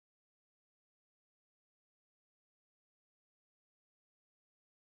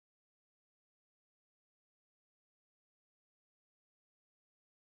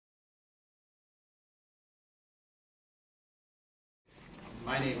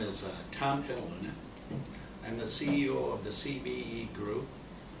My name is Tom Penaluna. I'm the CEO of the CBE Group.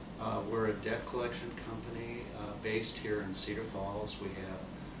 We're a debt collection company based here in Cedar Falls. We have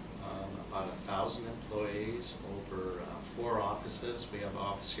about 1,000 employees over 4 offices. We have an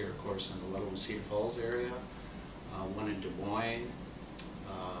office here, of course, in the Little Cedar Falls area, one in Des Moines,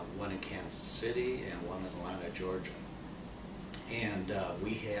 one in Kansas City, and one in Atlanta, Georgia. And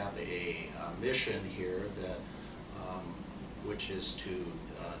we have a mission here that which is to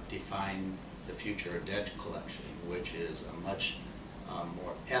define the future of debt collection, which is a much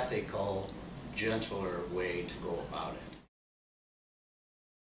more ethical, gentler way to go about it.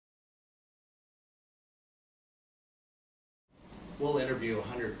 We'll interview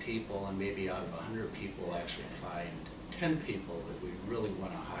 100 people, and maybe out of 100 people actually find 10 people that we really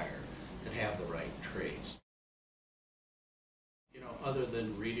want to hire that have the right traits. You know, other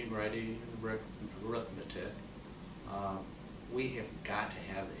than reading, writing, arithmetic, we have got to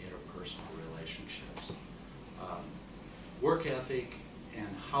have the interpersonal relationships. Work ethic and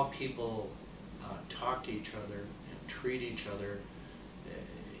how people talk to each other and treat each other,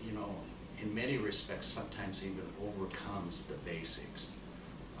 you know, in many respects sometimes even overcomes the basics.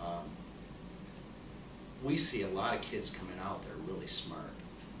 We see a lot of kids coming out that are really smart,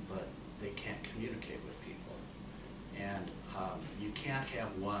 but they can't communicate with people. And you can't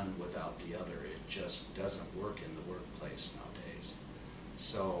have one without the other. It just doesn't work in the workplace nowadays.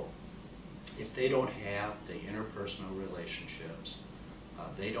 So if they don't have the interpersonal relationships,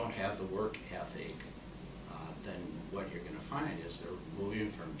 they don't have the work ethic, then what you're going to find is they're moving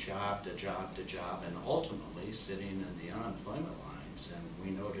from job to job to job and ultimately sitting in the unemployment lines. And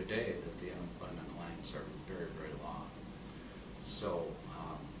we know today that the unemployment lines are very, very long. So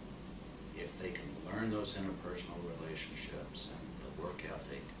if they can learn those interpersonal relationships and the work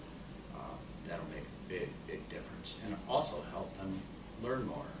ethic, that'll make a big, big difference. And also help them learn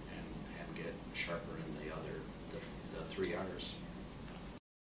more and get sharper in the 3 R's.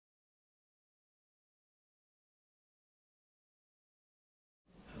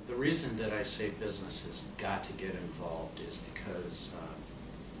 The reason that I say business has got to get involved is because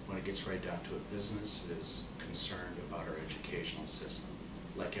when it gets right down to it, business is concerned about our educational system,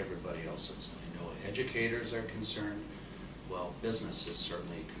 like everybody else is. I know educators are concerned. Well, business is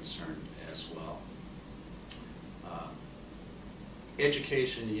certainly concerned as well.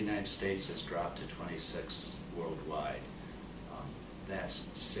 Education in the United States has dropped to 26 worldwide. That's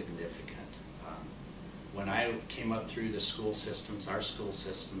significant. When I came up through the school systems, our school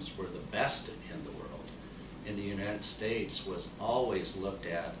systems were the best in the world. In the United States was always looked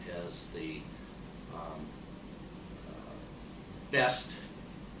at as the best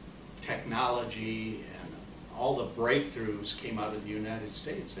technology, and all the breakthroughs came out of the United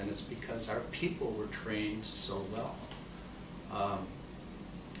States, and it's because our people were trained so well.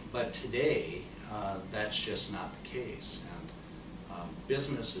 But today, that's just not the case. And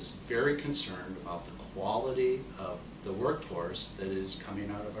business is very concerned about the quality of the workforce that is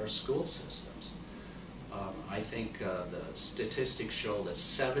coming out of our school systems. I think the statistics show that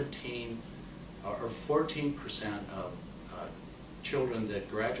 14% of children that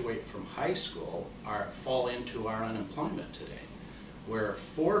graduate from high school fall into our unemployment today, where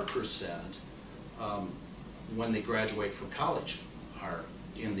 4% when they graduate from college are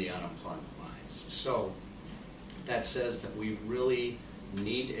in the unemployment lines. So that says that we really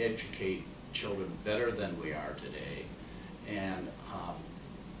need to educate children better than we are today, and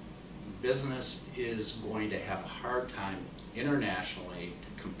business is going to have a hard time internationally to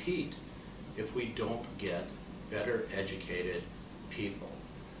compete if we don't get better educated people.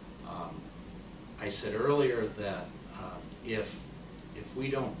 I said earlier that if we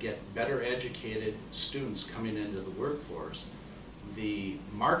don't get better educated students coming into the workforce, the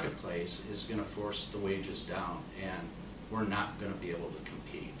marketplace is going to force the wages down, and we're not going to be able to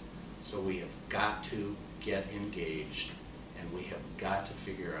compete. So we have got to get engaged, and we have got to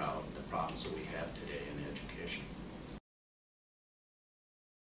figure out the problems that we have today in education.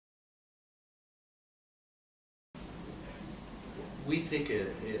 We think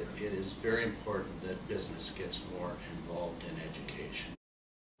it is very important that business gets more involved in education.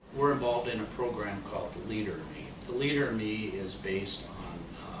 We're involved in a program called The Leader in Me. The Leader in Me is based on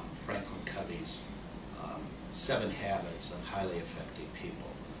Franklin Covey's 7 Habits of Highly Effective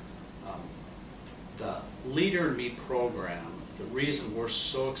People. The Leader in Me program, the reason we're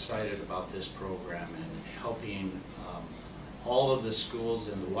so excited about this program and helping all of the schools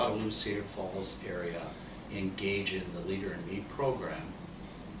in the Waterloo-Cedar Falls area engage in the Leader in Me program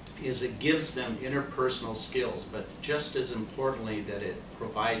is it gives them interpersonal skills, but just as importantly that it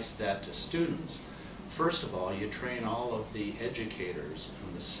provides that to students first of all, you train all of the educators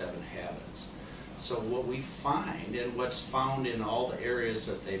in the 7 habits. So what we find, and what's found in all the areas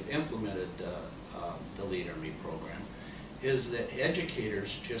that they've implemented the Leader in Me program, is that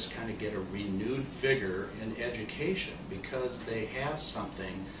educators just kind of get a renewed vigor in education because they have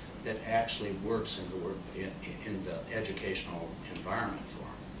something that actually works in the educational environment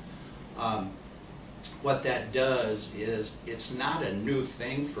for them. What that does is, it's not a new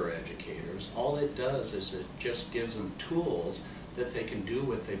thing for educators. All it does is it just gives them tools that they can do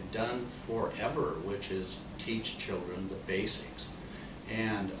what they've done forever, which is teach children the basics.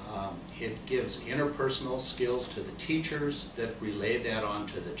 And it gives interpersonal skills to the teachers that relay that on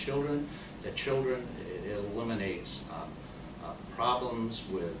to the children. The children, it eliminates problems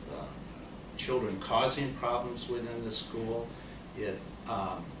with children causing problems within the school.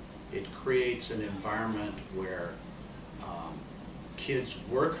 It creates an environment where kids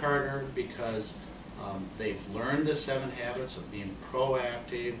work harder because they've learned the 7 habits of being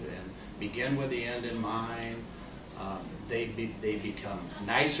proactive and begin with the end in mind. They become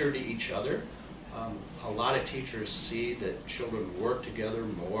nicer to each other. A lot of teachers see that children work together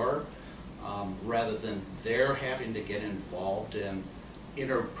more rather than they're having to get involved in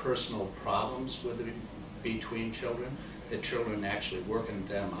interpersonal problems between children. The children actually working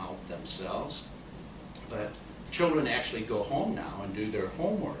them out themselves. But children actually go home now and do their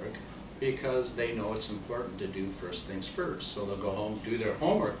homework because they know it's important to do first things first. So they'll go home, do their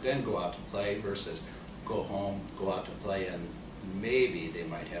homework, then go out to play, versus go home, go out to play, and maybe they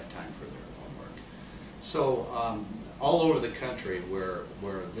might have time for their homework. So all over the country where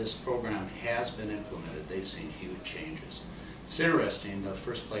this program has been implemented, they've seen huge changes. It's interesting, the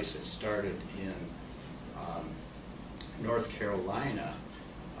first place it started in North Carolina,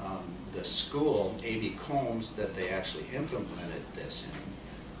 the school, A.B. Combs, that they actually implemented this in,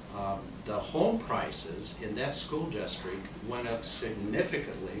 the home prices in that school district went up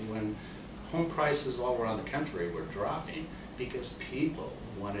significantly when home prices all around the country were dropping because people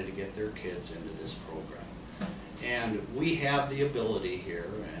wanted to get their kids into this program. And we have the ability here,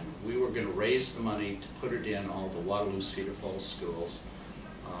 and we were going to raise the money to put it in all the Waterloo Cedar Falls schools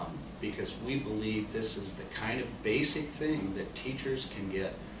because we believe this is the kind of basic thing that teachers can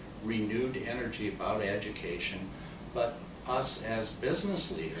get renewed energy about education, but us as business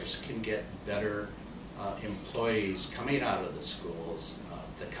leaders can get better employees coming out of the schools,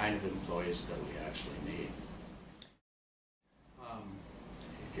 the kind of employees that we actually need.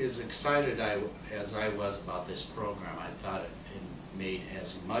 As excited as I was about this program, I thought it made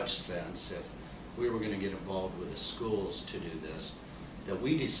as much sense if we were going to get involved with the schools to do this, that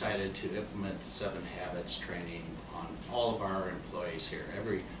we decided to implement the 7 habits training on all of our employees here.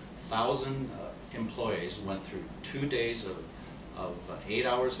 Every 1,000 employees went through 2 days of 8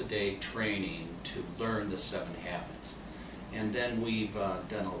 hours a day training to learn the 7 habits. And then we've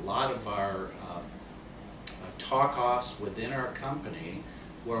done a lot of our talk-offs within our company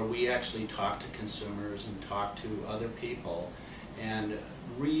where we actually talk to consumers and talk to other people and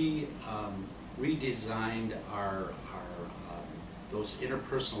redesigned those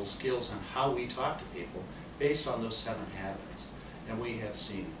interpersonal skills on how we talk to people based on those 7 habits. And we have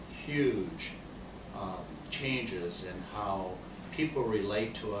seen huge changes in how people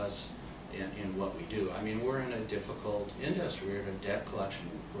relate to us in what we do. I mean, we're in a difficult industry. We're a debt collection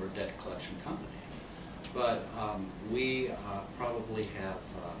company. But we probably have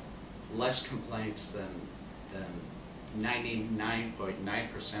less complaints than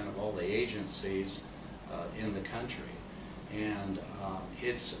 99.9% of all the agencies in the country. And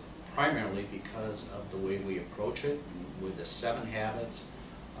it's primarily because of the way we approach it. With the 7 habits,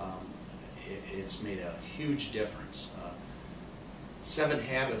 it's made a huge difference. 7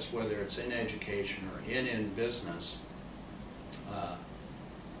 habits, whether it's in education or in business,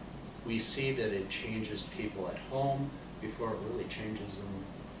 we see that it changes people at home before it really changes them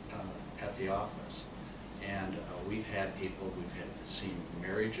at the office. And we've seen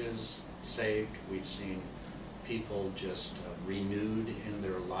marriages saved, we've seen people just renewed in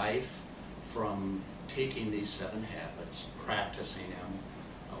their life from taking these 7 habits, practicing them,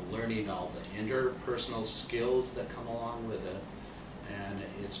 learning all the interpersonal skills that come along with it, and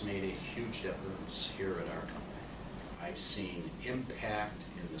it's made a huge difference here at our company. I've seen impact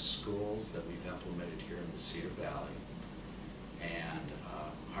in the schools that we've implemented here in the Cedar Valley, and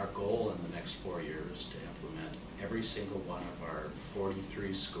our goal in the next 4 years is to implement every single one of our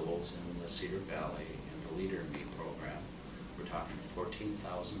 43 schools in the Cedar Valley in the Leader in Me program. We're talking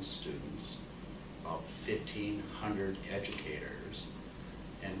 14,000 students, about 1,500 educators,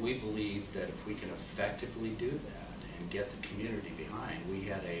 and we believe that if we can effectively do that and get the community behind, we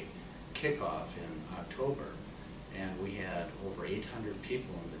had a kickoff in October, and we had over 800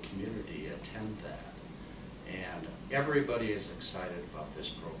 people in the community attend that. And everybody is excited about this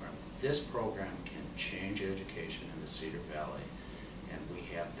program. This program can change education in the Cedar Valley, and we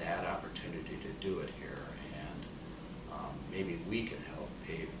have that opportunity to do it here. And maybe we can help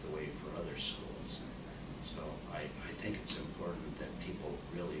pave the way for other schools. So I think it's important